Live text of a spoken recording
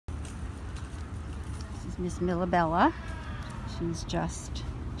Miss Millabella.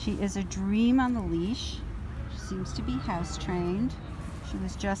 She is a dream on the leash. She seems to be house trained. She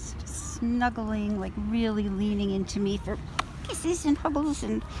was just snuggling, like really leaning into me for kisses and huggles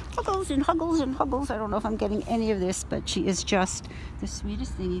and huggles and huggles and huggles. I don't know if I'm getting any of this, but she is just the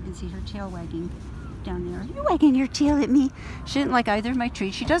sweetest thing. You can see her tail wagging down there. You're wagging your tail at me. She didn't like either of my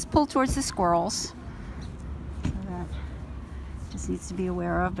treats. She does pull towards the squirrels. So that just needs to be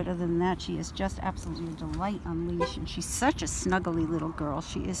aware of. But other than that, she is just absolutely a delight on leash. And she's such a snuggly little girl.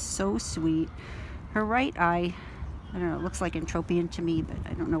 She is so sweet. Her right eye, I don't know, it looks like entropion to me, but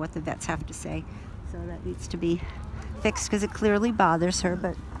I don't know what the vets have to say. So that needs to be fixed because it clearly bothers her,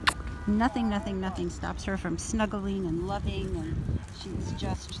 but nothing stops her from snuggling and loving, and she is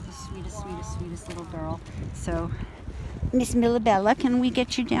just the sweetest little girl. So, Miss Millabella, can we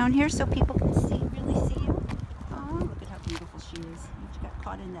get you down here so people can really see you? Oh, look at how beautiful she is. She got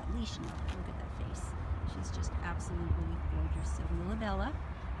caught in that leash now. Look at that face. She's just absolutely gorgeous. So Millabella,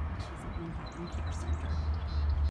 she's at Manhattan Care Center.